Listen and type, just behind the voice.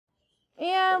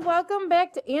And welcome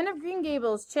back to Anne of Green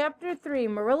Gables, Chapter 3.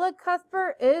 Marilla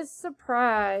Cuthbert is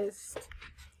surprised.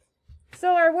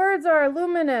 So our words are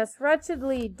luminous,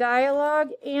 wretchedly, dialogue,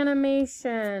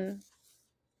 animation,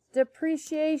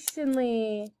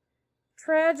 depreciationally,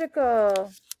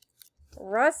 tragical,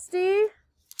 rusty,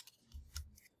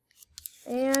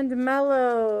 and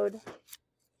mellowed.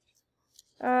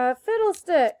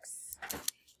 Fiddlesticks,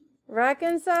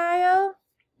 reconcile,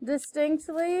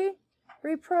 distinctly,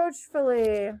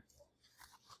 reproachfully.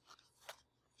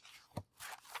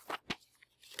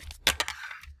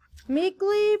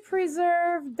 Meekly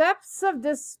preserve depths of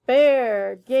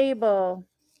despair, Gable.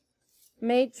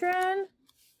 Matron,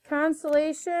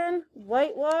 consolation,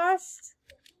 whitewashed,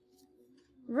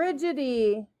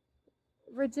 rigidity.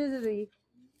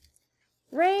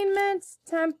 Raiment,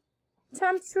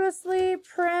 temptuously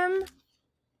prim,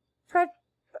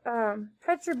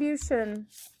 retribution.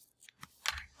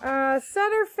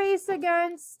 Set her face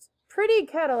against, pretty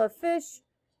kettle of fish,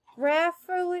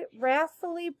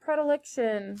 wrathfully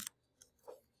predilection.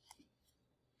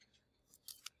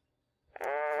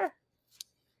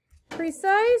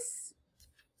 Precise,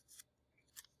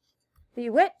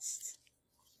 bewitched,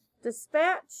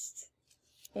 dispatched,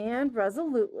 and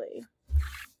resolutely.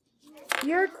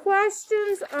 Your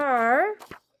questions are,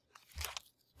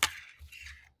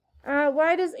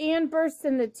 why does Anne burst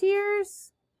into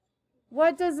tears?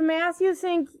 What does Matthew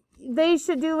think they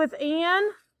should do with Anne?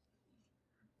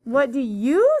 What do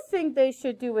you think they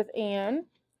should do with Anne?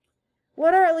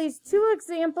 What are at least 2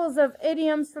 examples of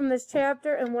idioms from this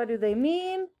chapter, and what do they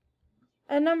mean?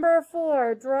 And number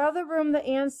 4, draw the room that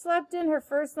Anne slept in her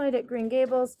first night at Green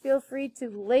Gables. Feel free to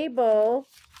label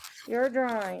your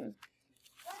drawing.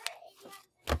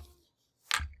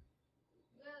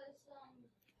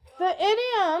 The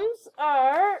idioms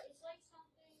are...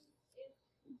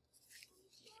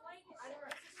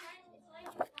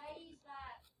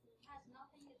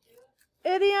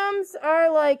 Idioms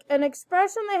are like an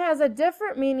expression that has a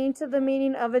different meaning to the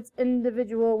meaning of its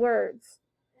individual words.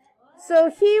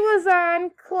 So he was on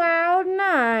cloud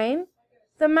 9.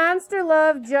 The monster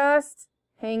loved just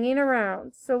hanging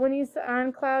around. So when he's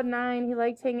on cloud 9, he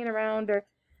liked hanging around. Or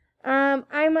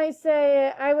I might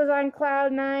say I was on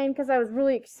cloud 9 because I was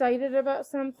really excited about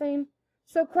something.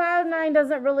 So cloud 9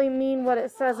 doesn't really mean what it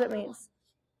says it means.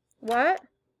 What?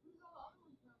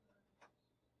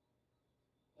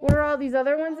 What are all these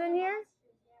other ones in here?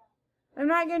 I'm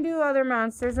not going to do other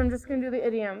monsters. I'm just going to do the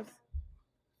idioms.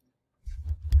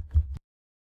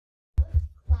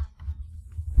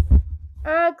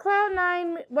 Cloud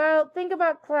 9, well, think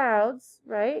about clouds,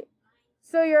 right?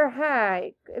 So you're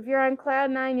high. If you're on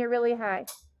cloud 9, you're really high.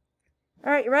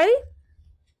 All right, you ready?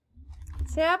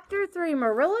 Chapter 3,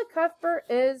 Marilla Cuthbert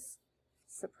is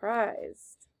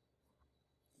surprised.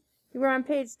 You were on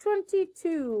page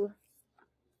 22.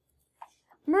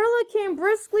 Marilla came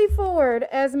briskly forward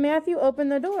as Matthew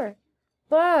opened the door.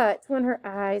 But when her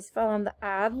eyes fell on the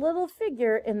odd little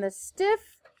figure in the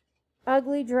stiff,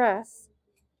 ugly dress,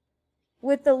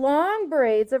 with the long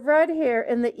braids of red hair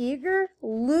and the eager,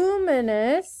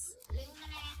 luminous,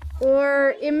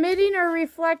 or emitting or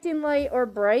reflecting light or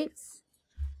bright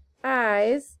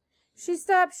eyes, she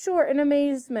stopped short in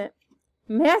amazement.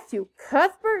 Matthew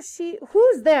Cuthbert?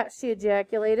 Who's that? She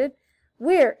ejaculated.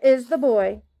 Where is the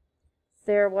boy?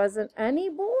 There wasn't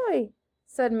any boy,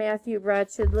 said Matthew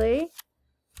wretchedly,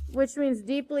 which means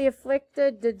deeply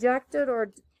afflicted, dejected,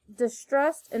 or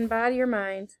distressed in body or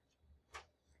mind.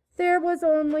 There was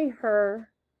only her.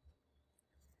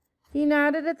 He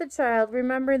nodded at the child,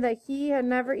 remembering that he had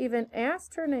never even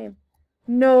asked her name.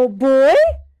 No boy?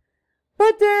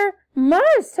 But there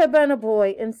must have been a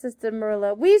boy, insisted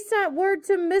Marilla. We sent word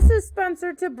to Mrs.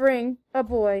 Spencer to bring a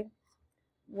boy.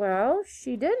 Well,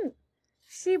 she didn't.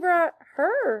 She brought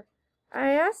her.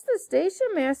 I asked the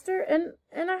station master, and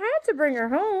I had to bring her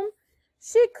home.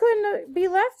 She couldn't be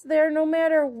left there no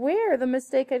matter where the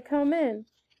mistake had come in.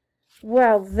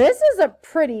 Well, this is a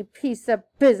pretty piece of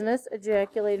business,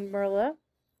 ejaculated Marilla.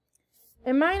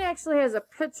 And mine actually has a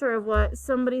picture of what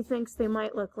somebody thinks they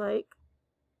might look like.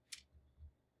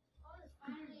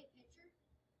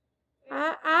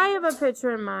 I have a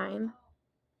picture in mine.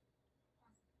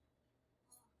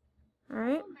 All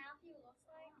right.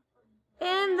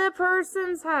 In the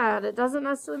person's head. It doesn't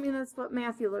necessarily mean that's what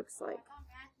Matthew looks like.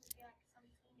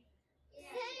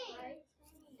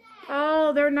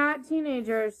 Oh, they're not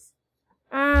teenagers.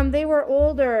 They were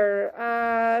older.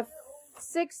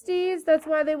 60s. That's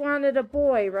why they wanted a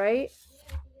boy, right?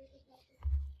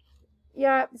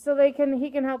 Yeah, so he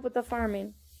can help with the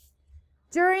farming.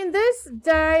 During this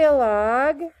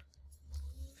dialogue,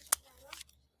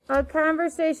 a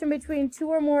conversation between two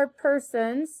or more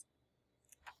persons.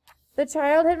 The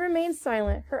child had remained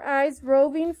silent, her eyes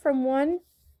roving from one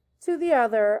to the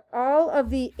other. All of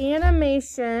the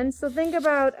animation, so think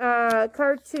about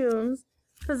cartoons,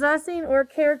 possessing or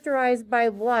characterized by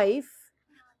life.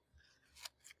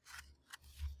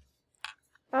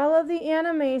 All of the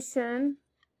animation,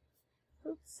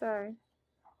 oops, sorry.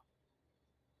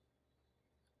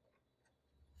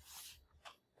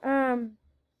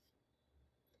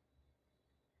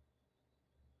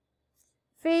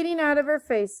 Fading out of her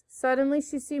face. Suddenly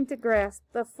she seemed to grasp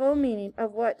the full meaning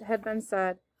of what had been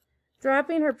said.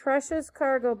 Dropping her precious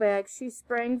cargo bag, she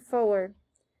sprang forward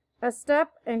a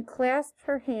step and clasped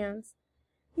her hands.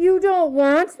 "You don't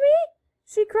want me?"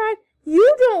 she cried.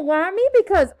 "You don't want me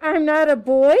because I'm not a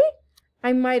boy?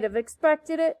 I might have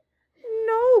expected it.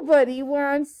 Nobody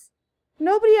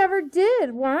ever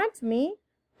did want me.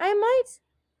 I might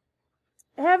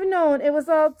have known it was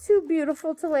all too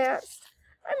beautiful to last.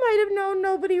 I might have known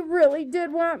nobody really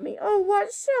did want me. Oh,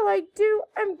 what shall I do?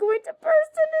 I'm going to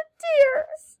burst into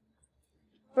tears."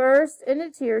 Burst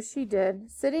into tears she did,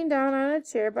 sitting down on a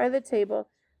chair by the table,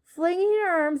 flinging her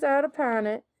arms out upon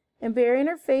it, and burying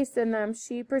her face in them,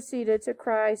 she proceeded to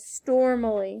cry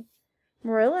stormily.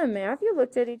 Marilla and Matthew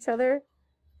looked at each other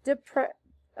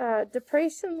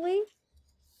deprecatingly,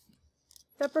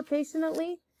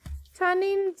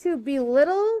 tending to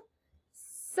belittle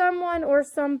someone or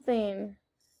something.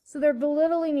 So they're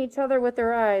belittling each other with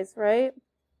their eyes, right?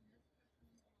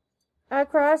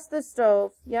 Across the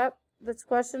stove. Yep, that's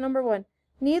question number 1.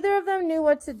 Neither of them knew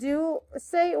what to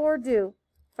say or do.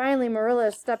 Finally,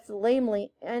 Marilla stepped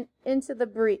lamely into the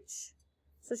breach.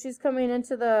 So she's coming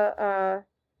into the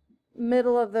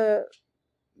middle of the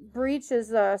breach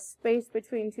is space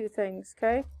between two things,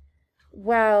 okay?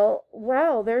 Well,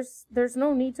 there's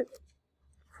no need to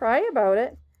cry about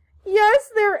it. Yes,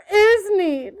 there is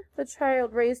need. The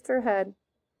child raised her head,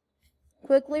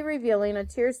 quickly revealing a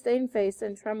tear-stained face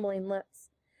and trembling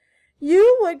lips.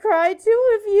 You would cry too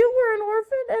if you were an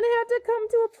orphan and had to come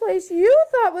to a place you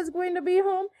thought was going to be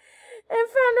home and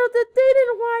found out that they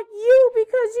didn't want you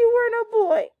because you weren't a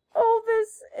boy. Oh,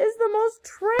 this is the most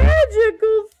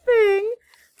tragical thing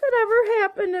that ever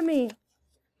happened to me.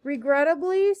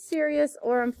 Regrettably, serious,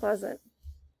 or unpleasant.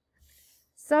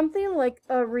 Something like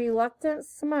a reluctant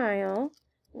smile,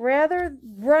 rather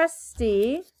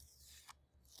rusty,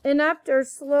 inept or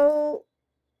slow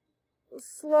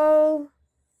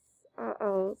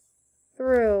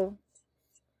through.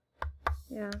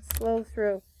 Yeah, slow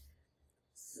through.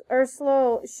 Or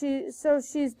slow.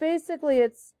 She's basically,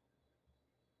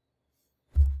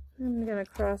 I'm going to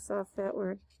cross off that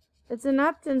word. It's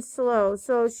inept and slow.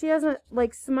 So she hasn't,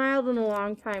 like, smiled in a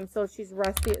long time, so she's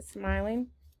rusty at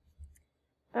smiling.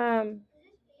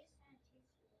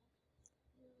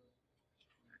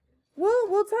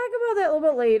 We'll talk about that a little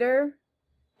bit later.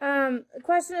 The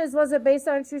question is, was it based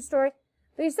on a true story?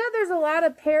 They said there's a lot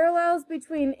of parallels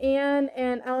between Anne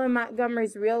and Ellen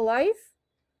Montgomery's real life.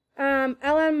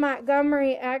 Ellen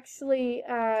Montgomery actually,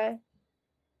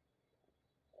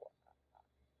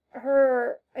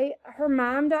 her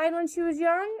mom died when she was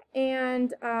young,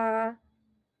 and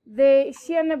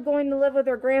she ended up going to live with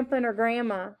her grandpa and her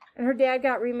grandma, and her dad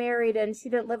got remarried, and she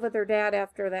didn't live with her dad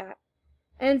after that.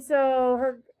 And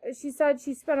so she said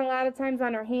she spent a lot of times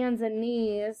on her hands and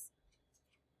knees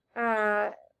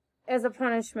as a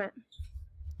punishment.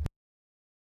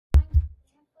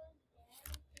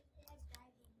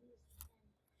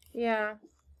 Yeah.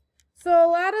 So a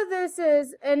lot of this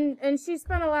is, and she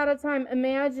spent a lot of time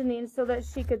imagining so that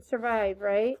she could survive,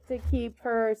 right? To keep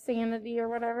her sanity or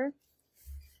whatever.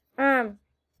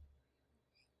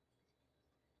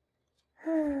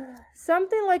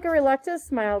 Something like a reluctant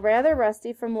smile, rather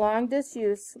rusty from long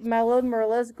disuse, mellowed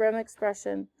Marilla's grim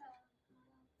expression.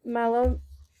 Made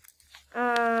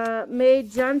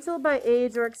gentle by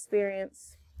age or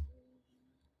experience.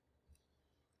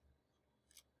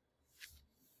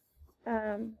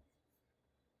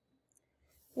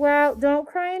 Well, don't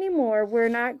cry anymore. We're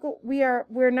not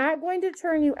going to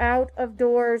turn you out of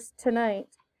doors tonight.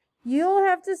 You'll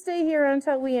have to stay here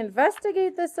until we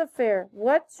investigate this affair.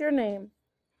 What's your name?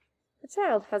 The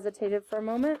child hesitated for a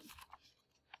moment.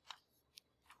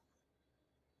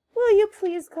 Will you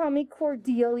please call me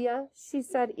Cordelia? She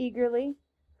said eagerly.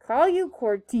 Call you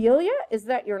Cordelia? Is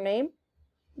that your name?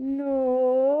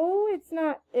 No, it's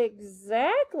not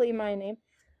exactly my name,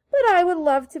 but I would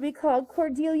love to be called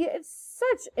Cordelia. It's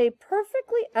such a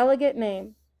perfectly elegant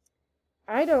name.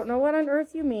 I don't know what on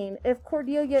earth you mean. If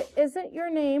Cordelia isn't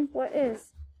your name, what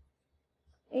is?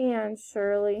 Anne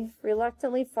Shirley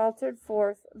reluctantly faltered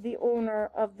forth, the owner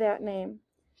of that name.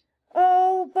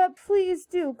 Oh, but please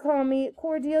do call me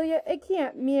Cordelia. It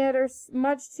can't matter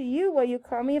much to you what you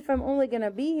call me if I'm only going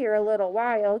to be here a little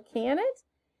while, can it?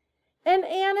 And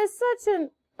Anne is such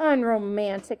an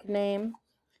unromantic name.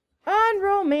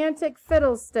 Unromantic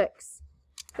fiddlesticks.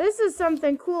 This is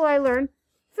something cool I learned.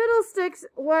 Fiddlesticks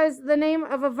was the name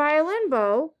of a violin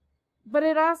bow, but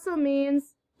it also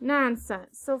means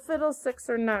nonsense. So fiddlesticks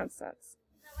are nonsense.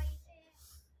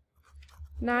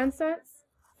 Nonsense?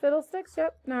 Fiddlesticks?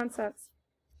 Yep, nonsense.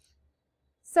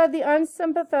 Said the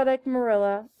unsympathetic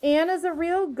Marilla. Anne is a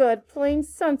real good, plain,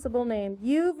 sensible name.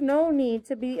 You've no need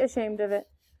to be ashamed of it.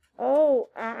 Oh,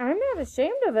 I'm not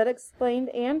ashamed of it, explained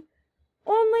Anne.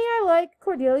 Only I like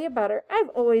Cordelia better. I've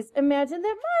always imagined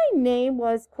that my name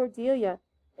was Cordelia.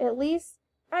 At least,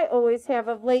 I always have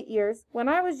of late years. When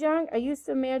I was young, I used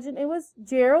to imagine it was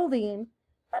Geraldine,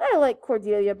 but I like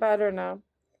Cordelia better now.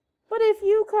 But if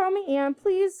you call me Anne,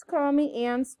 please call me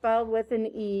Anne spelled with an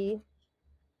E.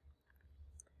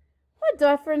 What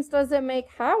difference does it make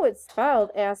how it's spelled?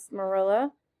 Asked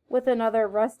Marilla. With another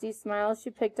rusty smile, she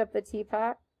picked up the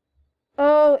teapot.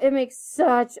 Oh, it makes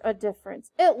such a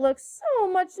difference. It looks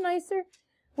so much nicer.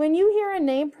 When you hear a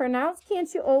name pronounced,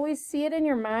 can't you always see it in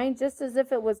your mind just as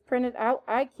if it was printed out?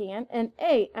 I can. And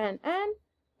A-N-N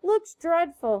looks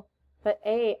dreadful, but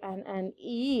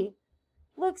A-N-N-E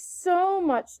looks so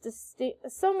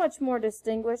much more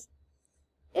distinguished.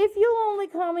 If you'll only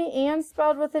call me Anne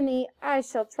spelled with an E, I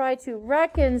shall try to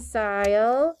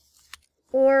reconcile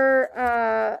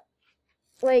or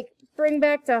bring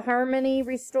back to harmony,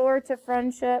 restore to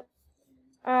friendship.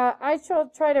 I shall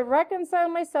try to reconcile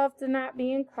myself to not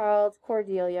being called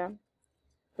Cordelia.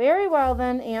 Very well,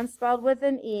 then, Anne spelled with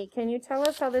an E. Can you tell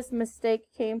us how this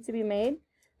mistake came to be made?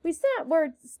 We sent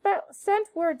word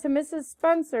to Mrs.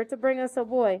 Spencer to bring us a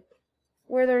boy.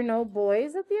 Were there no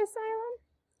boys at the asylum?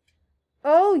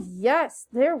 Oh, yes,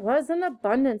 there was an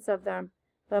abundance of them.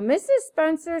 But Mrs.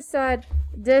 Spencer said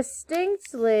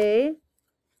distinctly,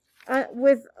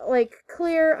 with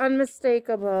clear,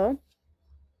 unmistakable,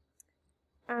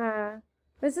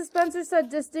 Mrs. Spencer said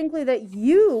distinctly that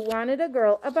you wanted a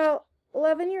girl about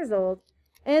 11 years old,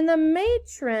 and the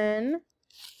matron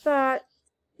thought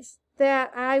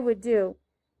that I would do.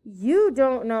 You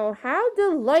don't know how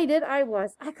delighted I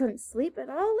was. I couldn't sleep at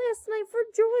all last night for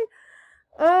joy.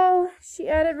 Oh, she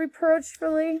added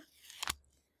reproachfully,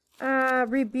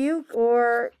 rebuke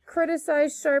or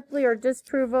criticize sharply or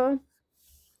disapproval.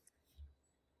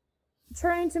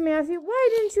 Turning to Matthew, why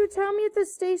didn't you tell me at the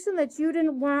station that you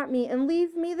didn't want me and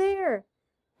leave me there?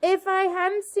 If I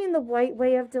hadn't seen the white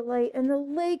way of delight and the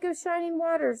lake of shining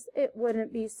waters, it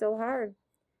wouldn't be so hard.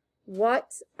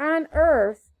 What on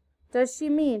earth does she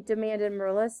mean? Demanded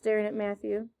Marilla, staring at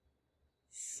Matthew.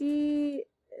 She's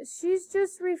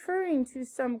just referring to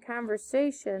some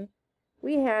conversation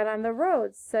we had on the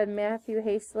road, said Matthew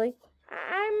hastily.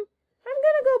 I'm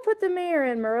gonna go put the mayor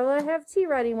in, Marilla. Have tea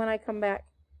ready when I come back.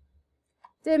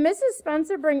 Did Mrs.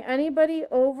 Spencer bring anybody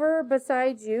over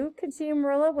besides you? Continued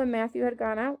Marilla when Matthew had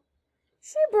gone out.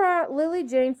 She brought Lily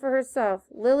Jane for herself.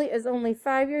 Lily is only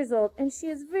 5 years old, and she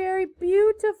is very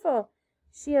beautiful.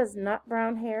 She has nut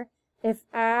brown hair. If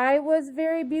I was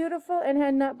very beautiful and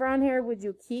had nut brown hair, would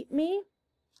you keep me?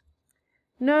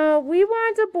 No, we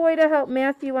want a boy to help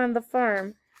Matthew on the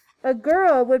farm. A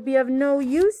girl would be of no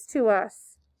use to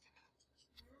us.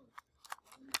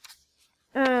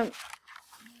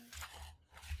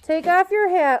 Take off your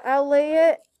hat. I'll lay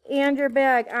it and your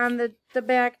bag on the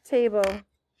back table.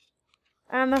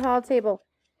 On the hall table.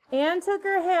 Anne took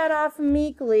her hat off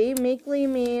meekly. Meekly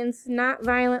means not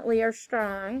violently or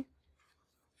strong.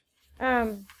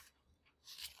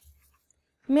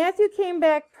 Matthew came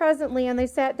back presently and they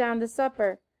sat down to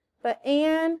supper. But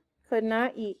Anne could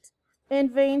not eat. In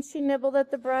vain she nibbled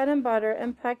at the bread and butter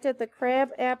and pecked at the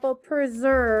crab apple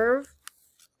preserve.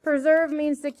 Preserve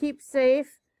means to keep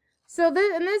safe. So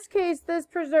in this case, this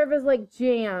preserve is like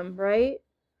jam, right?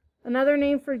 Another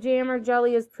name for jam or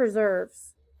jelly is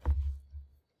preserves.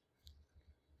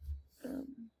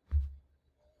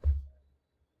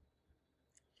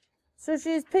 So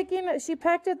she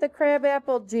pecked at the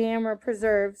crabapple jam or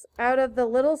preserves out of the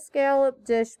little scallop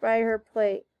dish by her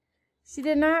plate. She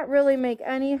did not really make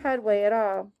any headway at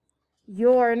all.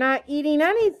 You're not eating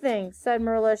anything, said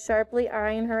Marilla sharply,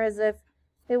 eyeing her as if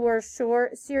it were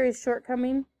a serious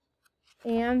shortcoming.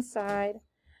 Anne sighed.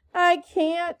 I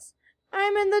can't.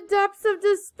 I'm in the depths of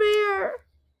despair.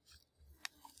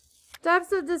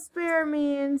 Depths of despair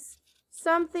means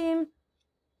something,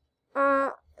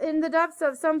 in the depths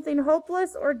of something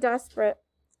hopeless or desperate.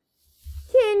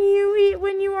 Can you eat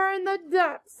when you are in the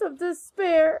depths of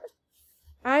despair?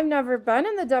 I've never been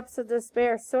in the depths of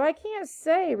despair, so I can't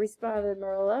say, responded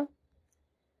Marilla.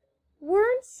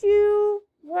 Weren't you,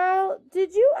 well,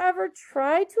 did you ever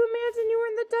try to imagine you were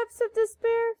in the depths of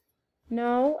despair?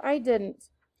 No, I didn't.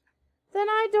 Then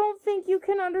I don't think you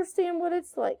can understand what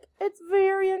it's like. It's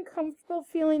very uncomfortable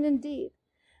feeling indeed.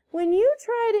 When you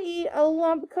try to eat, a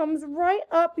lump comes right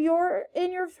up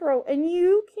in your throat, and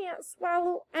you can't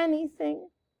swallow anything.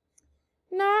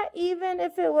 Not even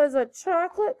if it was a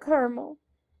chocolate caramel.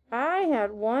 I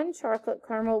had one chocolate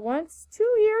caramel once 2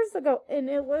 years ago, and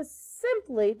it was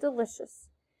simply delicious.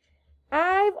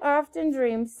 I've often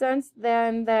dreamed since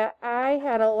then that I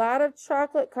had a lot of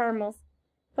chocolate caramels,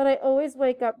 but I always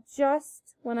wake up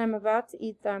just when I'm about to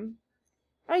eat them.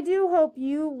 I do hope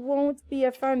you won't be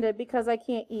offended because I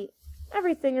can't eat.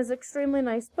 Everything is extremely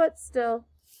nice, but still,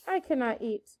 I cannot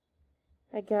eat.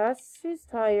 I guess she's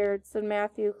tired, said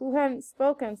Matthew, who hadn't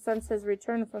spoken since his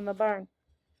return from the barn.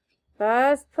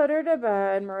 Best put her to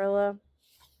bed, Marilla.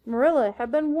 Marilla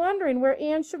had been wondering where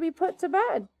Anne should be put to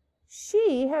bed.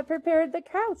 She had prepared the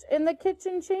couch in the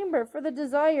kitchen chamber for the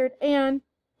desired and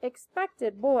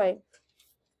expected boy.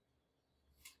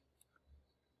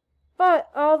 But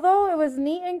although it was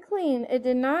neat and clean, it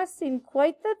did not seem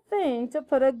quite the thing to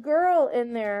put a girl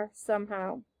in there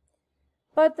somehow.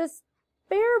 But the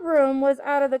spare room was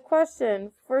out of the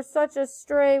question for such a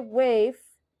stray waif,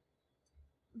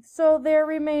 so there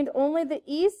remained only the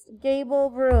east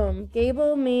gable room.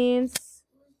 Gable means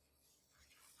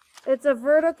it's a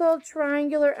vertical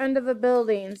triangular end of a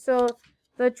building. So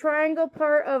the triangle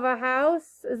part of a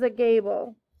house is a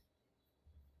gable.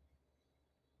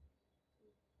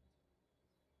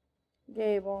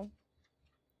 Gable.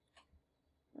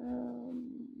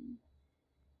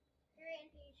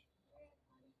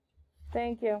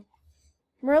 Thank you.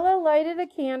 Marilla lighted a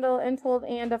candle and told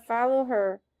Anne to follow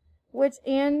her, which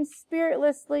Anne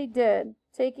spiritlessly did,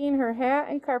 taking her hat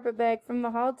and carpetbag from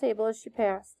the hall table as she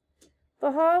passed.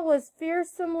 The hall was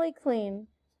fearsomely clean.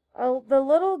 The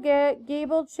little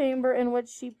gable chamber in which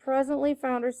she presently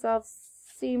found herself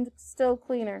seemed still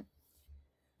cleaner.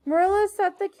 Marilla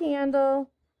set the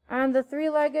candle on the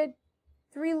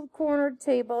three-cornered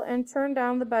table and turned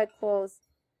down the bedclothes.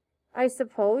 I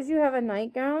suppose you have a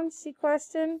nightgown? She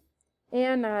questioned.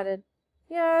 Anne nodded.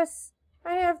 Yes,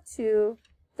 I have two.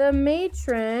 The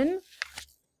matron,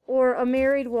 or a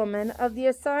married woman, of the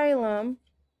asylum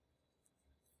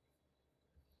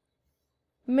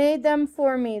made them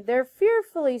for me. They're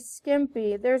fearfully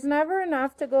skimpy. There's never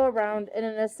enough to go around in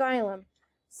an asylum,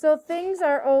 so things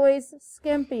are always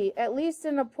skimpy, at least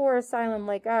in a poor asylum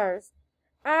like ours.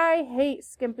 I hate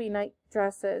skimpy night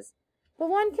dresses, but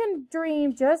one can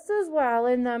dream just as well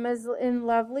in them as in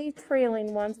lovely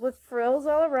trailing ones with frills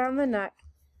all around the neck.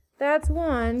 That's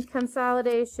one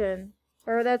consolidation,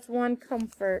 or that's one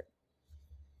comfort.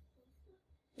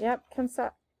 Yep,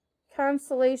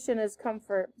 consolation is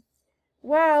comfort.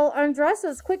 Well, undress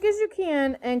as quick as you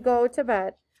can and go to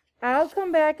bed. I'll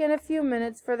come back in a few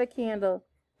minutes for the candle.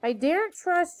 I daren't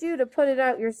trust you to put it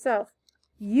out yourself.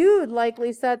 You'd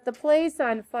likely set the place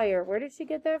on fire. Where did she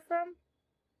get that from?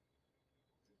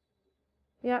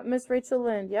 Yep, Miss Rachel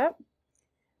Lynde, yep.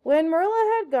 When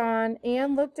Marilla had gone,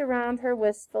 Anne looked around her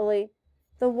wistfully.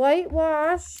 The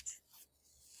whitewashed,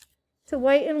 to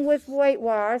whiten with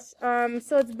whitewash.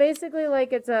 So it's basically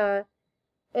like it's a,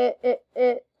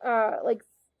 it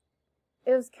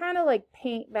was kind of like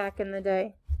paint back in the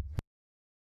day.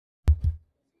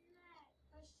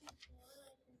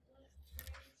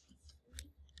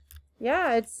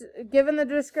 Yeah, it's given the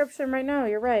description right now.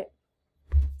 You're right.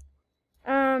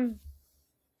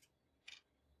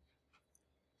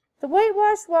 The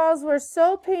whitewashed walls were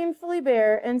so painfully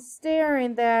bare and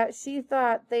staring that she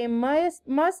thought they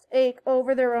must ache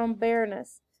over their own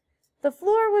bareness. The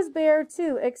floor was bare,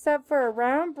 too, except for a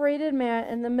round braided mat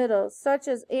in the middle, such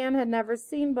as Anne had never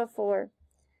seen before.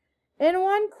 In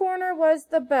one corner was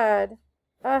the bed,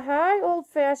 a high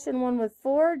old-fashioned one with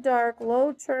 4 dark,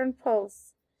 low-turned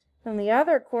posts. In the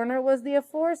other corner was the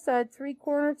aforesaid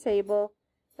three-corner table,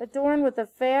 adorned with a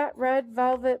fat red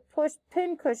velvet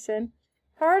pin-cushion,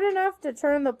 hard enough to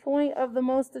turn the point of the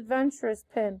most adventurous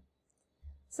pin.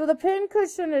 So the pin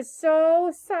cushion is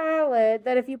so solid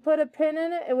that if you put a pin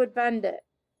in it, it would bend it.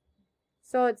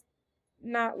 So it's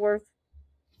not worth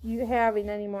you having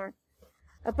anymore.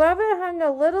 Above it hung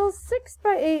a little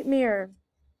 6x8 mirror.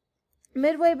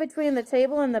 Midway between the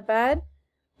table and the bed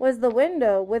was the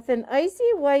window with an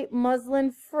icy white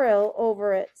muslin frill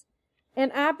over it.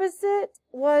 And opposite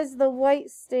was the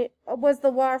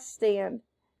washstand.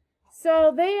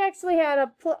 So they actually had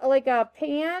a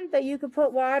pan that you could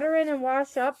put water in and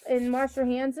wash up and wash your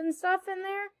hands and stuff in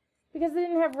there. because they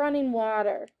didn't have running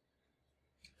water.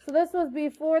 So this was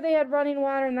before they had running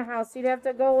water in the house. You'd have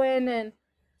to go in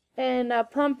and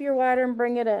pump your water and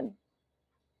bring it in.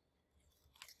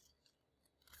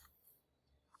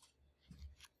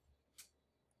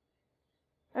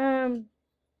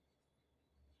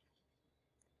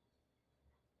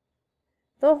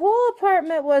 The whole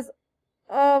apartment was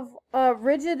of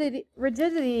rigidity,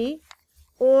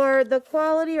 or the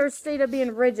quality or state of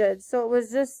being rigid. So it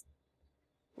was just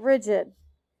rigid.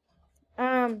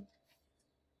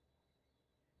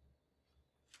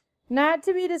 Not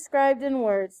to be described in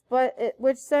words, but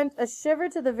which sent a shiver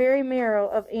to the very marrow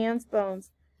of Anne's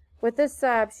bones. With a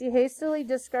sob, she hastily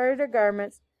discarded her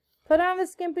garments, put on the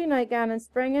skimpy nightgown, and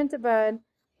sprang into bed,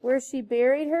 where she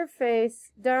buried her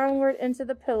face downward into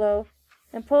the pillow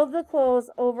and pulled the clothes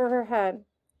over her head.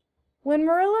 When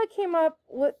Marilla came up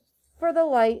for the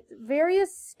light,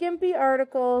 various skimpy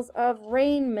articles of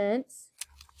raiment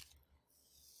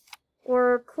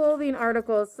or clothing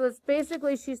articles. So it's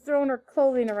basically she's throwing her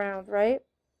clothing around, right?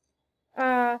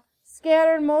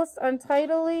 Scattered most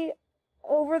untidily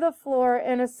over the floor,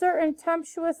 and a certain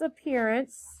tempestuous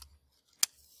appearance,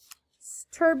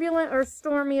 turbulent or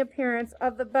stormy appearance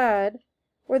of the bed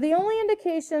were the only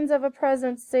indications of a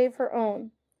presence save her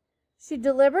own. She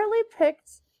deliberately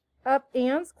picked up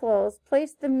Anne's clothes,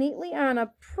 placed them neatly on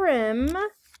a prim,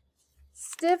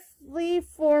 stiffly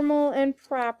formal and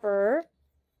proper,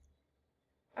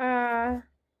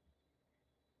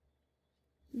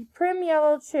 prim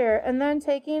yellow chair, and then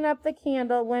taking up the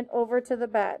candle, went over to the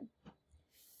bed.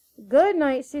 "Good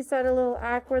night," she said a little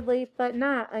awkwardly, but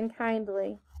not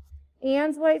unkindly.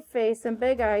 Anne's white face and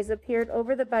big eyes appeared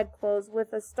over the bedclothes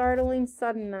with a startling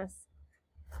suddenness.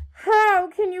 "How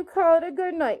can you call it a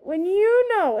good night when you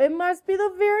know it must be the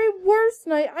very worst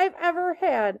night I've ever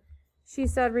had?" she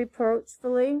said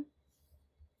reproachfully.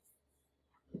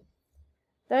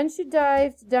 Then she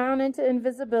dived down into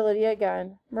invisibility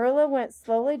again. Marilla went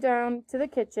slowly down to the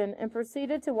kitchen and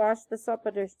proceeded to wash the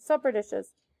supper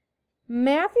dishes.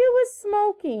 Matthew was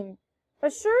smoking, a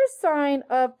sure sign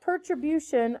of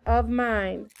perturbation of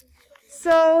mind.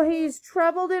 So he's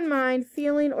troubled in mind,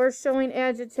 feeling or showing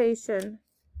agitation.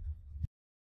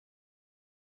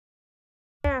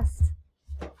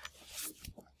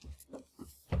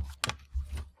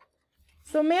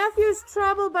 So Matthew's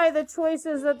troubled by the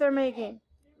choices that they're making.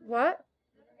 What?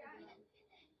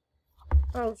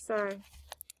 Oh, sorry.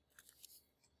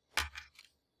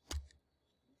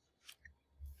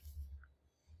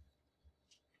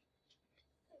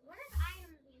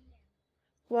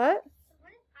 What?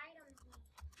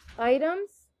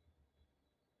 Items?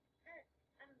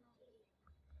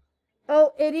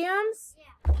 Oh, idioms?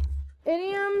 Yeah.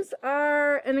 Idioms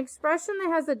are an expression that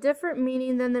has a different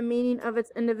meaning than the meaning of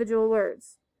its individual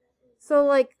words. So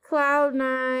like cloud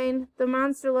nine, the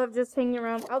monster loved just hanging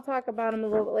around. I'll talk about them a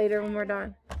little bit later when we're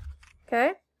done.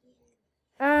 Okay?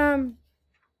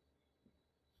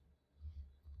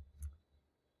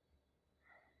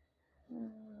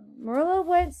 Marilla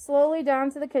went slowly down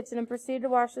to the kitchen and proceeded to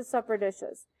wash the supper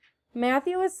dishes.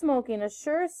 Matthew was smoking, a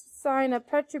sure sign of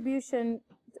perturbation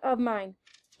of mind.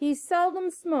 He seldom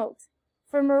smoked,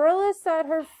 for Marilla set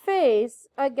her face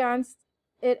against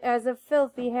it as a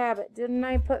filthy habit. Didn't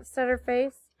I set her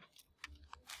face?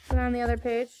 Put on the other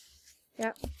page.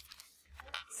 Yep.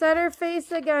 Set her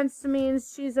face against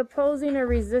means she's opposing or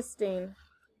resisting.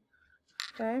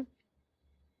 Okay?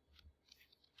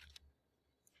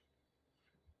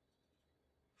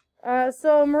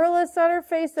 So Marilla set her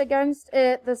face against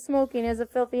it, the smoking, as a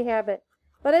filthy habit.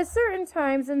 But at certain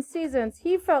times and seasons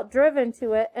he felt driven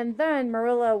to it, and then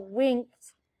Marilla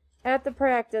winked at the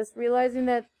practice, realizing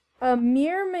that a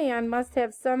mere man must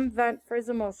have some vent for his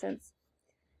emotions.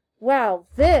 "Well,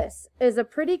 this is a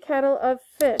pretty kettle of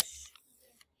fish.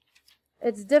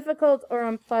 It's difficult or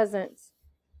unpleasant,"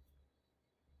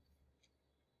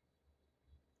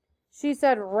 she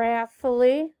said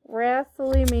wrathfully.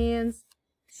 Wrathfully means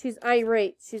she's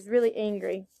irate. She's really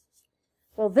angry.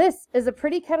 "Well, this is a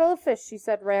pretty kettle of fish," she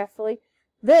said wrathfully.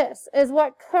 "This is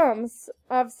what comes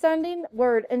of sending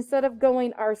word instead of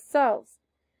going ourselves.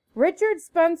 Richard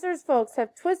Spencer's folks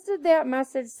have twisted that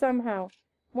message somehow.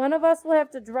 One of us will have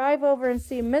to drive over and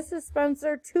see Mrs.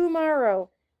 Spencer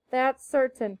tomorrow. That's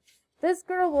certain. This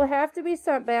girl will have to be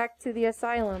sent back to the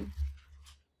asylum."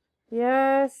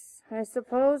 "Yes, I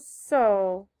suppose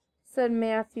so," said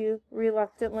Matthew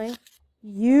reluctantly.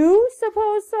 "You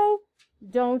suppose so?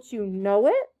 Don't you know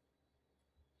it?"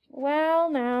 "Well,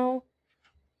 now,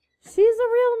 she's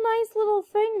a real nice little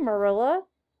thing, Marilla.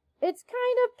 It's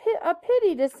kind of a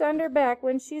pity to send her back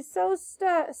when she's so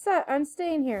set on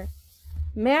staying here.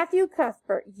 Matthew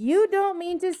Cuthbert, you don't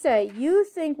mean to say you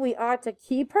think we ought to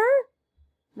keep her?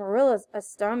 Marilla's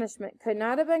astonishment could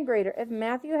not have been greater. If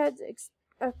Matthew had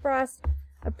expressed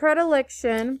a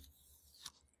predilection,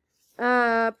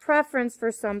 preference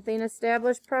for something,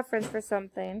 established preference for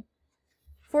something,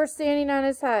 for standing on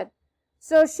his head.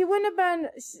 So she wouldn't have been,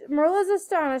 Marilla's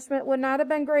astonishment would not have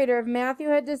been greater if Matthew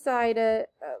had decided,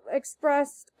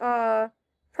 expressed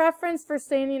preference for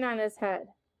standing on his head.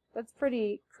 That's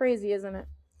pretty crazy, isn't it?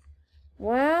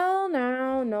 Well,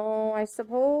 now, no, I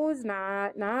suppose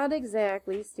not. Not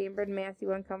exactly, stammered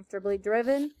Matthew uncomfortably,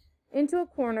 driven into a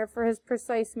corner for his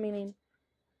precise meaning.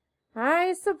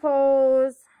 I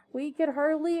suppose we could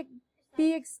hardly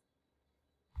be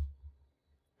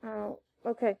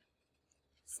okay.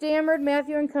 Stammered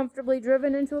Matthew uncomfortably,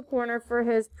 driven into a corner for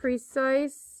his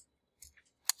precise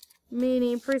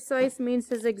meaning. Precise means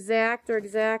his exact or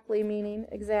exactly meaning.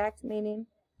 Exact meaning.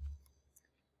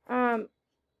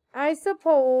 I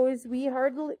suppose we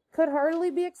could hardly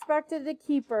be expected to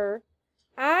keep her.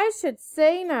 I should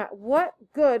say not. What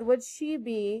good would she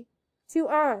be to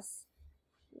us?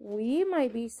 We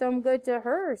might be some good to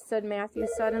her, said Matthew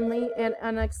suddenly and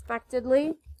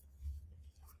unexpectedly.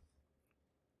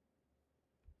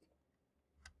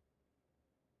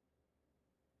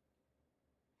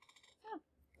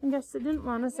 I guess they didn't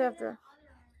want us after.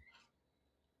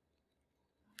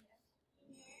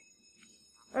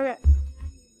 Okay.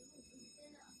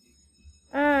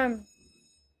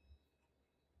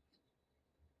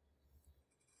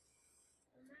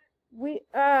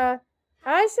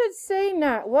 I should say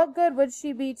not. What good would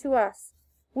she be to us?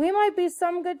 We might be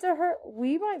some good to her.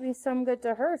 We might be some good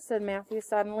to her, said Matthew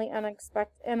suddenly and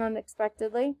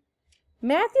unexpectedly.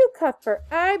 Matthew Cuthbert,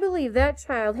 I believe that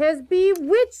child has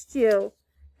bewitched you,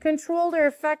 controlled or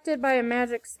affected by a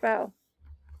magic spell.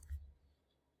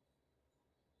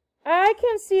 I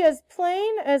can see as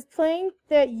plain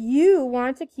that you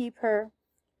want to keep her.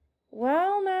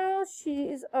 Well, now,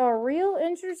 she's a real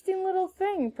interesting little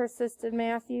thing, persisted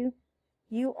Matthew.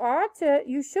 You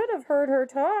should have heard her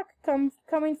talk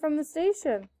coming from the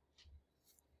station.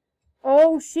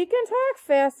 Oh, she can talk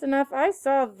fast enough. I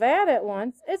saw that at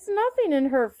once. It's nothing in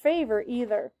her favor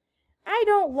either. I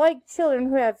don't like children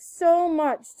who have so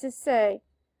much to say.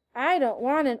 I don't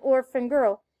want an orphan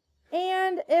girl.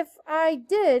 And if I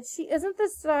did, she isn't the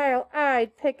style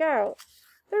I'd pick out.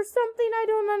 There's something I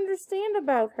don't understand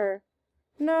about her.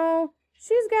 No,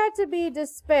 she's got to be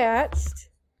dispatched,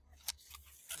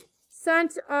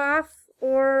 sent off,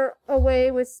 or away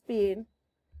with speed.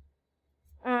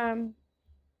 Oh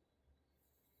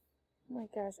my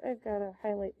gosh, I've got to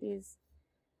highlight these.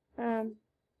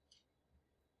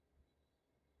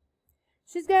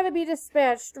 She's got to be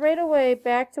dispatched straight away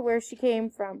back to where she came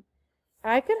from.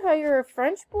 I could hire a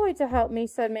French boy to help me,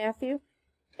 said Matthew,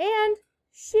 and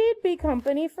she'd be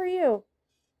company for you.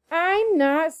 I'm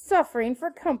not suffering for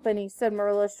company, said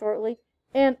Marilla shortly,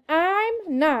 and I'm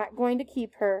not going to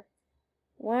keep her.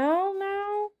 Well,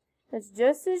 now, it's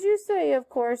just as you say, of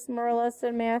course, Marilla,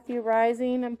 said Matthew,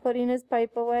 rising and putting his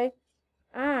pipe away.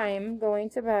 I'm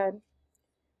going to bed.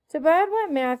 To bed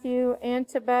went Matthew, and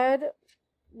to bed,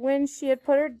 when she had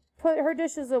put her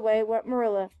dishes away, went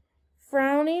Marilla,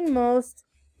 frowning most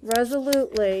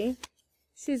resolutely.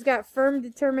 She's got firm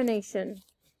determination.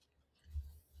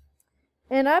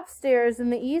 And upstairs in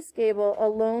the east gable, a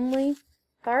lonely,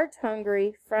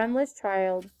 heart-hungry, friendless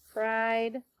child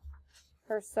cried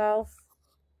herself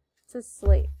to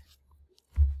sleep.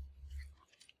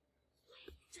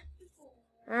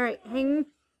 All right, hang.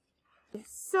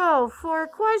 So, for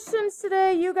questions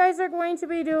today, you guys are going to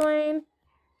be doing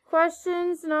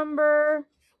questions number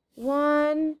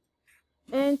 1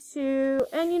 and 2,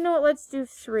 and you know what, let's do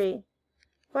 3.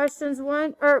 Questions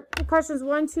 1,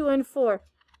 2, and 4.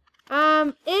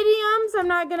 Idioms, I'm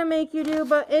not going to make you do,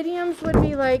 but idioms would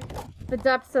be like the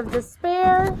depths of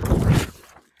despair.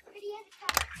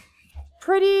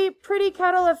 Pretty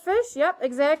kettle of fish, yep,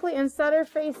 exactly, and set her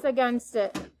face against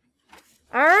it.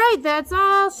 All right, that's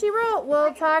all she wrote.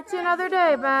 We'll talk to you another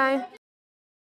day. Bye.